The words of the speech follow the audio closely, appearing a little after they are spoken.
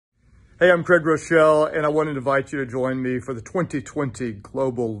Hey, I'm Craig Rochelle, and I wanted to invite you to join me for the 2020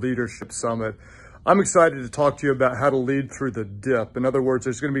 Global Leadership Summit. I'm excited to talk to you about how to lead through the dip. In other words,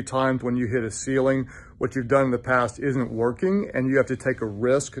 there's going to be times when you hit a ceiling, what you've done in the past isn't working, and you have to take a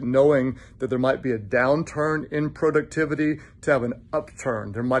risk knowing that there might be a downturn in productivity to have an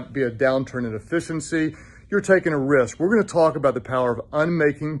upturn. There might be a downturn in efficiency. You're taking a risk. We're going to talk about the power of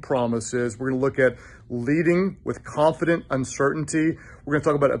unmaking promises. We're going to look at leading with confident uncertainty. We're going to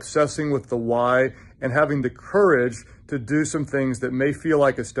talk about obsessing with the why and having the courage to do some things that may feel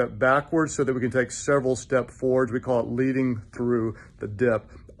like a step backwards so that we can take several steps forwards. We call it leading through the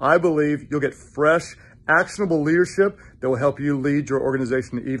dip. I believe you'll get fresh, actionable leadership that will help you lead your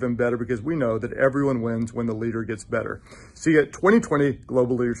organization even better, because we know that everyone wins when the leader gets better. See you at 2020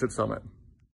 Global Leadership Summit.